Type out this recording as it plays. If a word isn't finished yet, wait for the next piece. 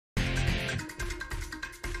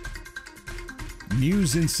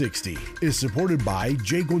News in 60 is supported by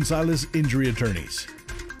J. Gonzalez Injury Attorneys.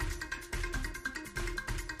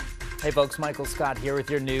 Hey folks, Michael Scott here with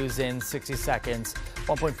your news in 60 seconds.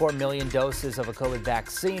 1.4 million doses of a COVID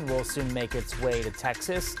vaccine will soon make its way to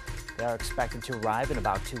Texas. They are expected to arrive in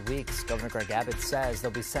about 2 weeks. Governor Greg Abbott says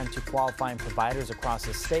they'll be sent to qualifying providers across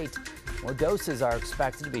the state. More doses are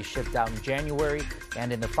expected to be shipped out in January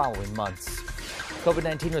and in the following months.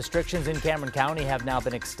 COVID-19 restrictions in Cameron County have now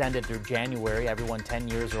been extended through January. Everyone 10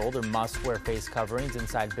 years or older must wear face coverings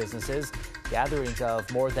inside businesses. Gatherings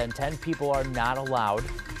of more than 10 people are not allowed,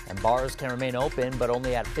 and bars can remain open, but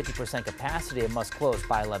only at 50% capacity and must close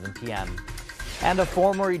by 11 p.m. And a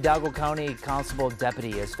former Hidalgo County Constable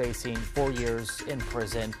deputy is facing 4 years in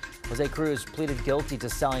prison. Jose Cruz pleaded guilty to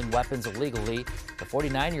selling weapons illegally. The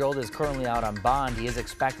 49-year-old is currently out on bond. He is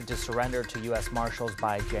expected to surrender to U.S. Marshals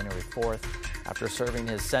by January 4th. After serving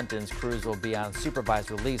his sentence, Cruz will be on supervised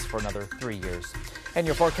release for another 3 years. And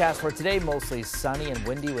your forecast for today, mostly sunny and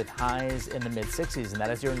windy with highs in the mid-60s. And that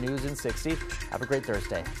is your News in 60. Have a great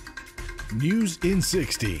Thursday. News in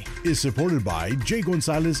 60 is supported by J.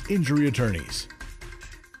 Gonzalez Injury Attorneys.